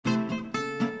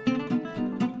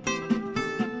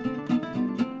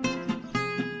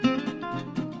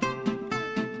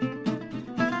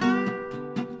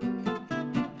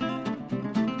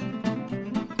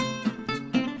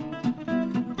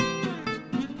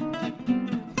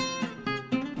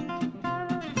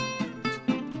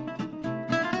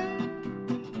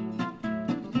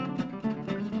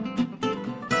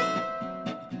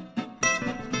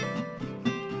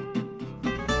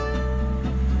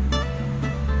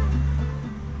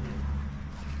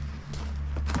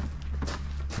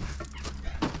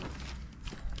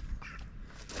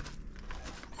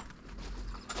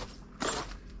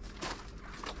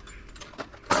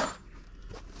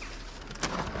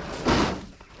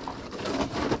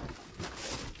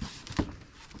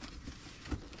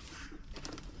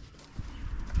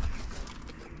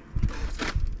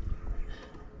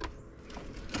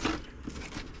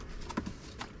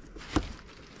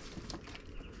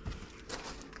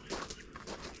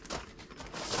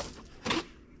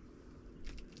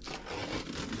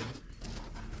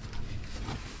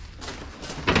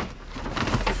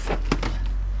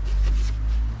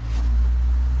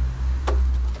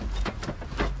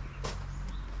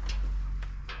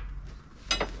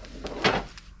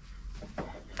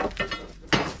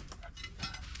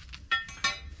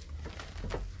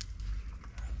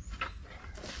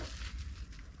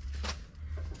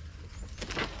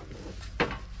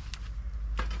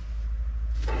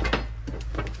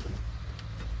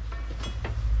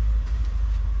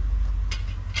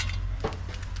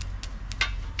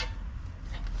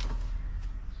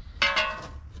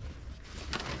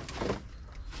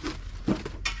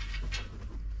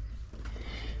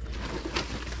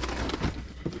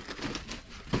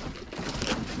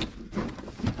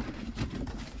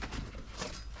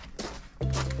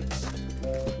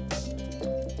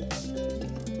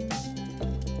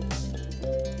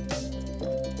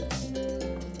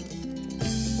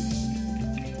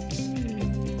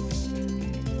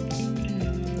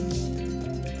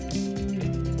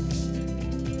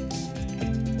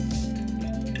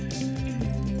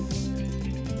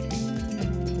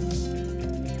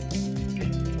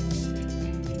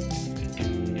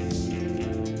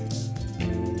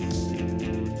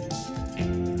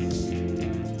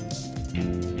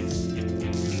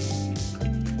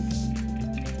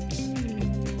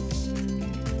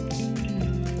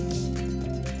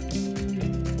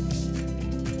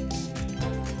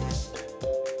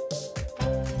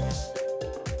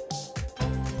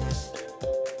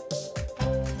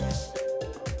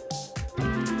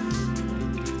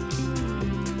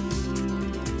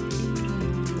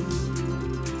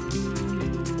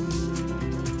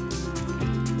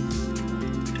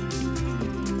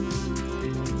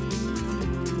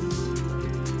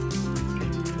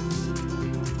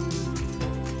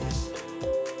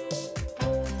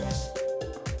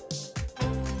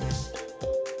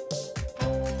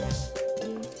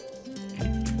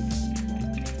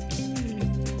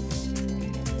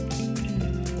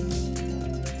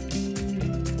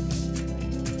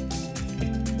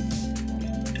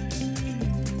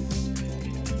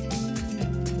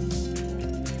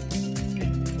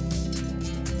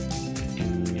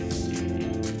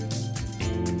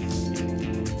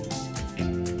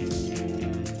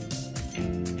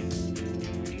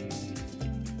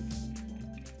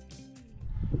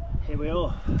we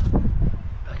are,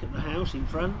 back at the house in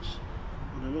France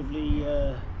on a lovely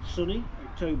sunny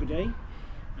October day.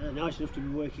 Nice enough to be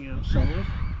working outside,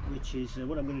 which is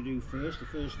what I'm going to do first. The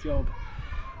first job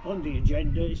on the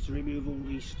agenda is to remove all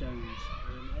these stones.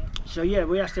 So yeah,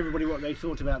 we asked everybody what they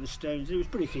thought about the stones. It was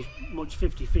pretty much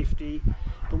 50-50,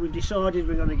 but we've decided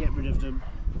we're going to get rid of them,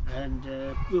 and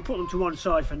we'll put them to one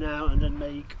side for now and then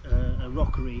make a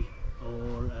rockery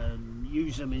or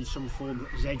use them in some form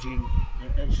as edging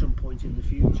at some point in the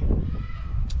future.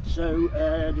 So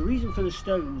the reason for the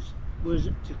stones was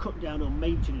to cut down on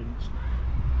maintenance.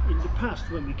 In the past,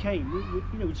 when we came,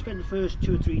 we'd spend the first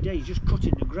 2 or 3 days just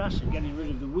cutting the grass and getting rid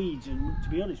of the weeds, and to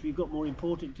be honest, we've got more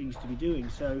important things to be doing.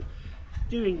 So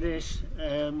doing this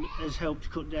has helped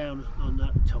cut down on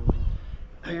that time.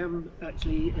 I am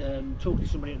actually talking to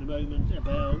somebody at the moment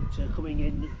about coming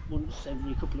in once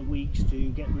every couple of weeks to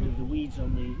get rid of the weeds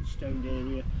on the stoned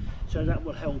area, so that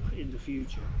will help in the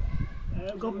future.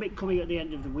 I've got Mick coming at the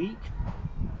end of the week,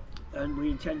 and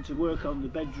we intend to work on the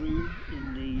bedroom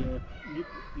in the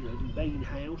main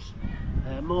house.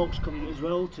 Mark's coming as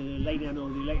well to lay down all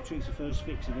the electrics, the first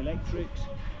fix of electrics.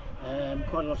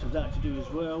 Quite a lot of that to do as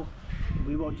well.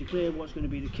 We want to clear what's going to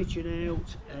be the kitchen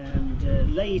out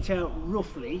and lay it out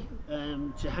roughly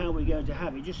to how we're going to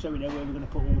have it, just so we know where we're going to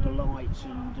put all the lights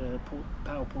and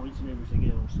power points and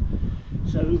everything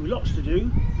else. So lots to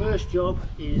do. First job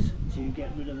is to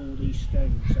get rid of all these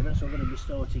stones, so that's what we're going to be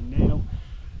starting now.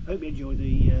 Hope you enjoy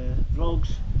the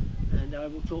vlogs, and I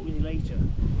will talk with you later.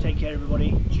 Take care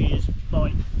everybody, cheers,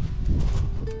 bye.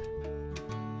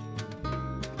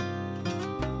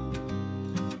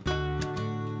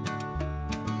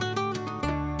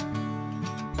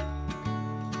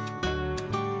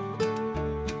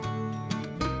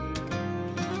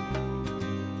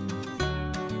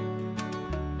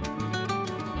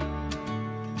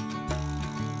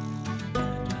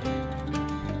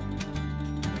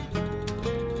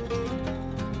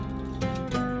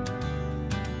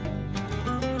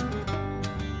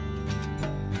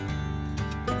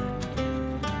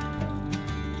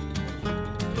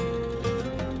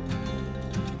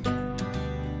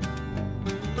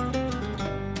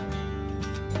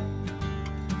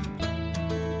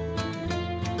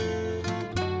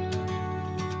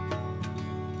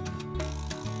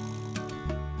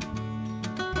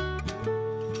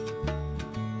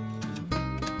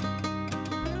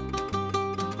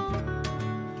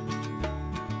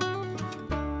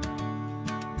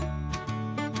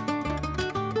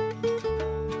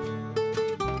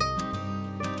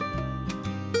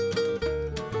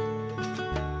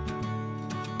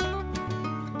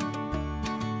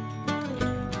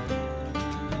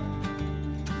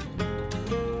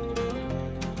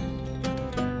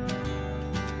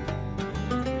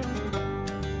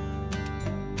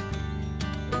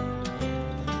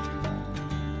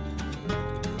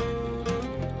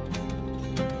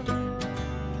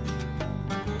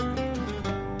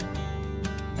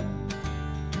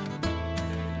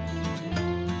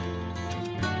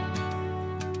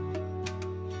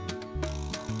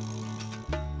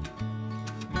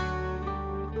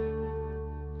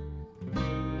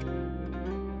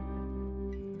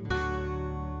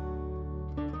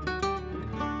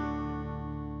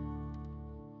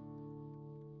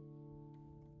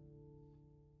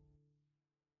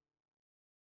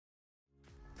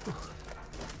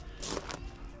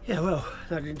 Yeah, well,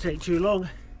 that didn't take too long,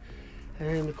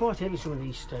 and they're quite heavy, some of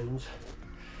these stones.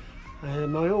 I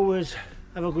always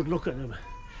have a good look at them,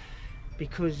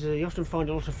 because you often find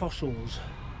a lot of fossils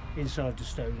inside the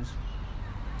stones.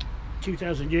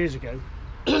 2,000 years ago,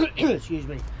 excuse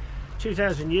me,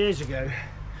 2,000 years ago,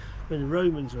 when the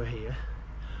Romans were here,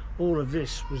 all of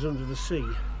this was under the sea.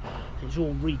 It's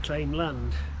all reclaimed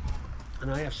land,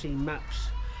 and I have seen maps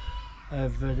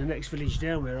of the next village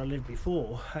down where I lived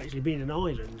before actually being an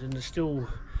island, and there's still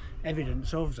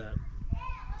evidence of that.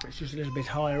 It's just a little bit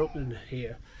higher up than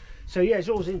here. So yeah, it's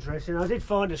always interesting. I did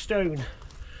find a stone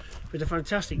with a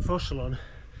fantastic fossil on,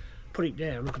 put it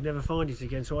down, I could never find it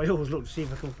again, so I always look to see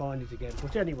if I can find it again.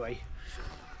 But anyway,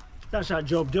 that's that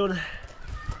job done,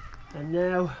 and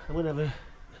now I'm going to have a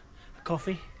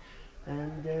coffee,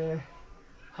 and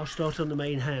I'll start on the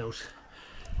main house.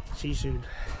 See you soon.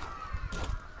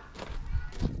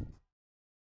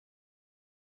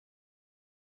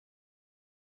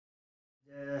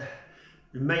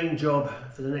 The main job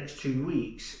for the next 2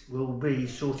 weeks will be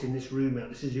sorting this room out.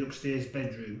 This is the upstairs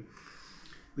bedroom,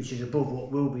 which is above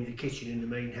what will be the kitchen in the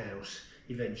main house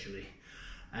eventually.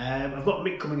 I've got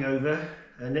Mick coming over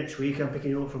next week. I'm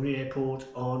picking him up from the airport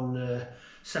on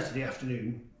Saturday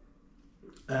afternoon.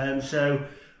 So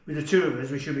with the two of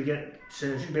us, we should be able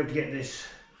to get this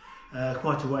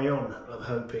quite a way on, I'm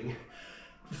hoping.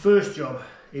 The first job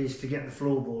is to get the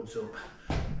floorboards up.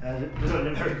 They're not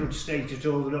in a very good state at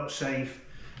all, they're not safe.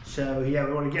 So yeah,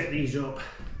 we want to get these up,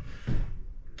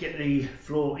 get the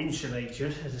floor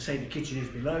insulated. As I say, the kitchen is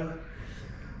below.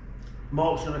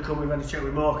 Mark's going to come, we've had a chat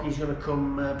with Mark, he's going to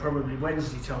come probably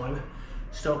Wednesday time,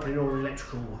 start putting all the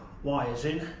electrical wires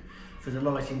in for the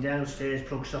lighting downstairs,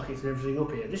 plug sockets and everything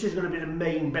up here. This is going to be the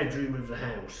main bedroom of the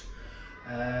house.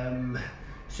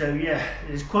 So yeah,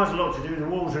 there's quite a lot to do. The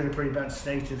walls are in a pretty bad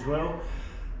state as well.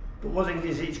 But one thing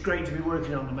is, it's great to be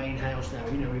working on the main house now.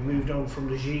 You know, we've moved on from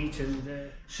the Gite,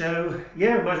 and so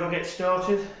yeah, we might as well get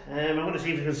started. I'm going to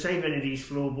see if we can save any of these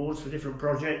floorboards for different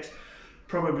projects.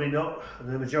 Probably not,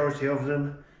 the majority of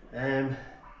them, but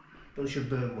they should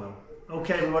burn well.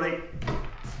 Okay, everybody,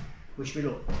 wish me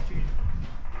luck. Cheers.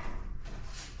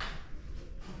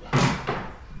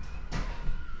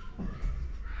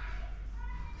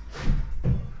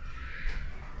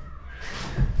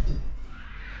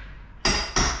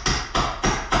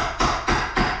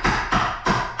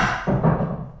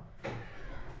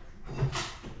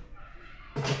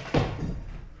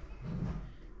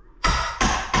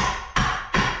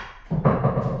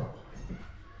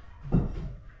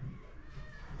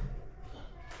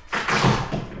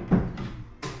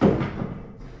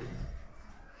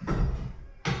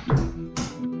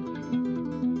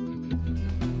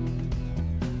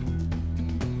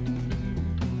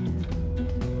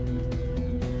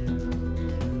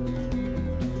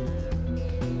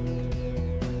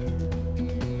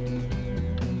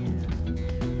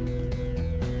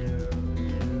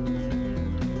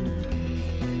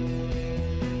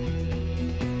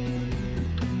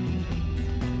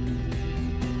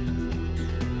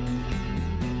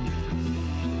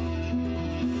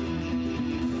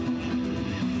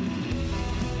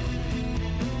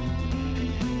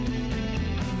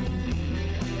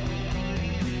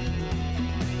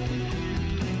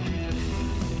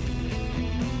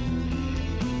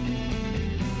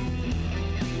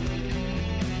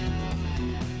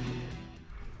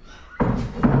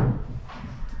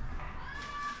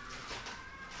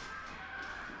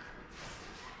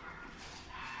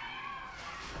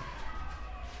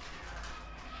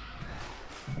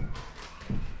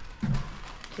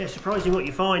 Yeah, surprising what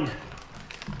you find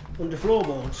under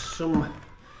floorboards.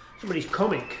 Somebody's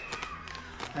comic.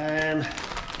 The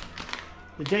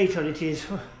date on it is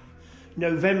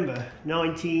November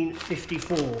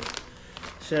 1954.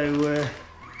 So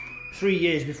 3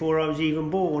 years before I was even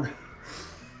born.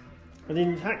 And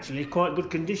in actually quite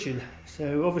good condition.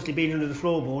 So obviously being under the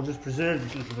floorboards has preserved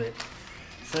it a little bit.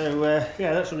 So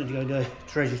yeah, that's something to go in the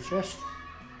treasure chest.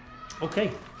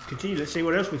 Okay, continue. Let's see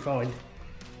what else we find.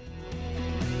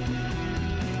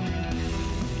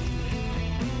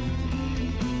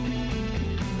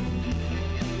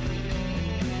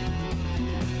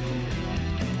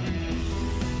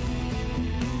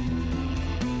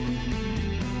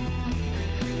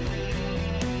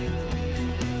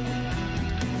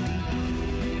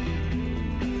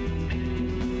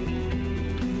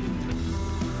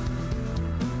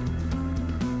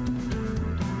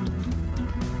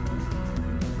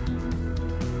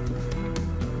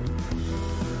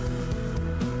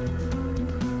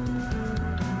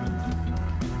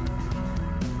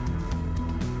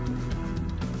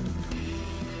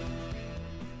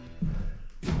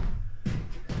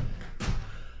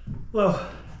 Well,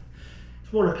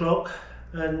 it's 1 o'clock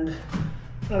and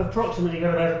I've approximately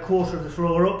got about a quarter of the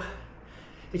floor up.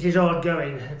 It is hard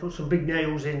going. I put some big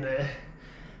nails in there,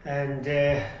 and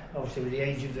obviously with the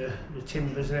age of the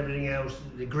timbers and everything else,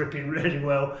 they're gripping really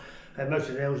well, and most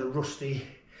of the nails are rusty.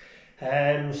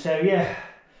 So yeah,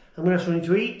 I'm going to have something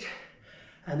to eat,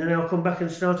 and then I'll come back and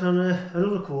start on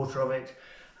another quarter of it.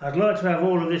 I'd like to have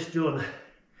all of this done,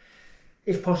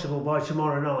 if possible, by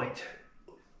tomorrow night.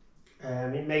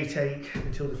 It may take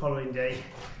until the following day.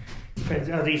 Depends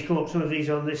how these come up. Some of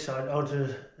these on this side aren't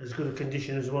as good a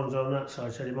condition as the ones on that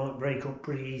side, so they might break up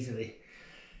pretty easily.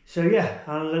 So yeah,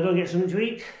 I'll go and get something to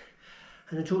eat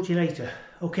and then talk to you later.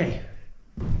 Okay.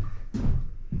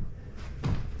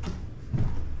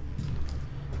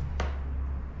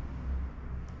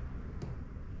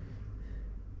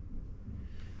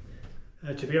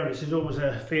 To be honest, there's always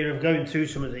a fear of going through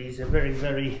some of these. They're very,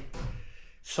 very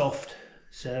soft.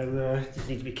 So just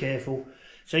need to be careful.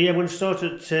 So yeah, I'm going to start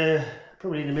at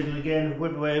probably in the middle again,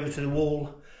 work my way over to the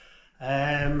wall.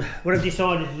 What I've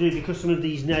decided to do, because some of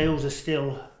these nails are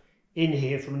still in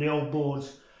here from the old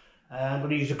boards, I'm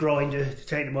going to use a grinder to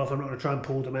take them off. I'm not going to try and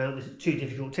pull them out. It's too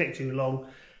difficult, take too long,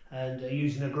 and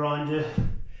using a grinder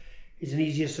is an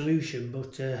easier solution,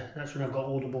 but that's when I've got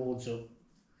all the boards up.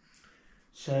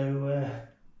 So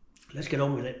let's get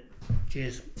on with it.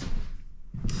 Cheers.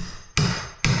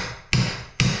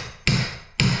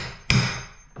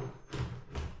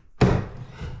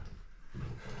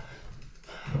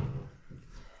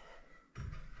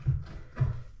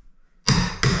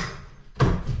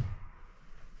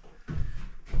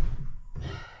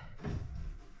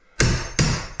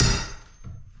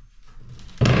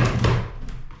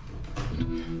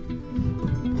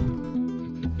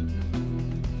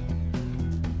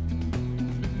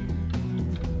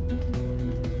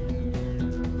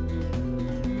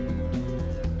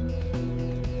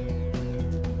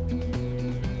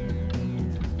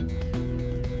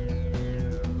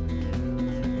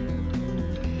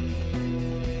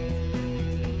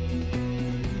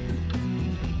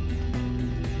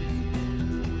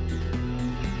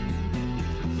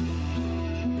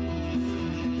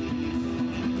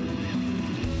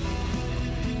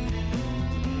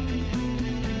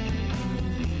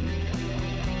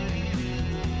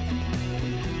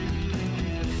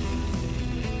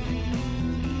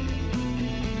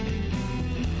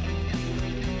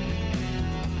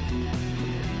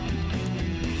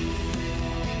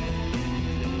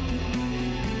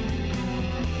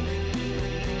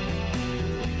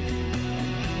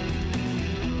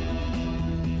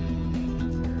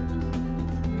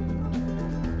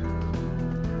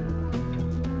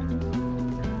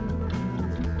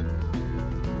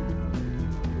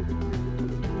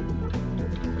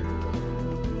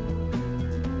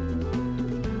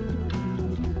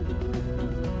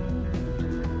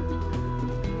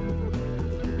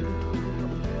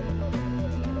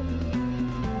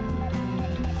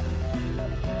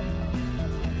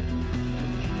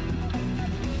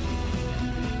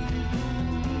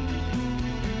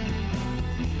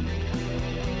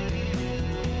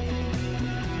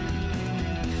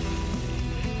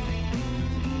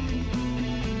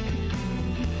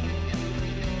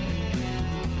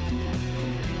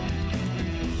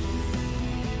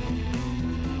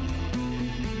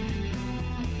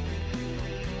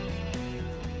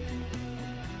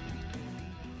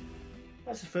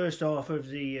 That's the first half of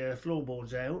the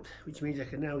floorboards out, which means I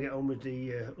can now get on with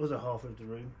the other half of the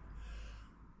room.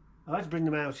 I had to bring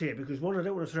them out here because, one, I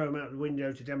don't want to throw them out the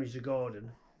window to damage the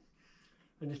garden,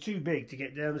 and they're too big to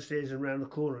get down the stairs and round the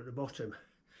corner at the bottom.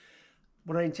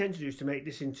 What I intend to do is to make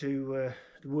this into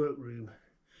the workroom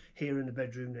here in the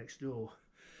bedroom next door.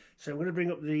 So I'm going to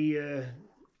bring up the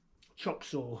chop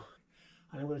saw,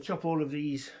 and I'm going to chop all of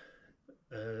these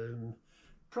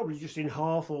probably just in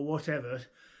half or whatever,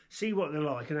 see what they're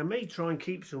like, and I may try and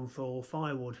keep some for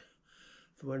firewood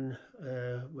for when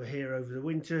we're here over the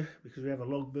winter, because we have a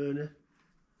log burner,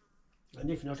 and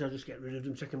if not, I'll just get rid of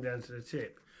them, take them down to the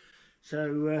tip.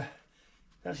 So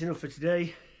that's enough for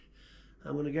today.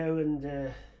 I'm going to go and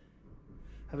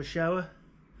have a shower,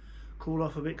 cool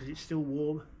off a bit because it's still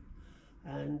warm,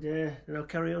 and then I'll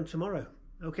carry on tomorrow.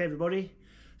 Okay everybody,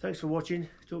 thanks for watching,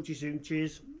 talk to you soon,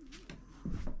 cheers.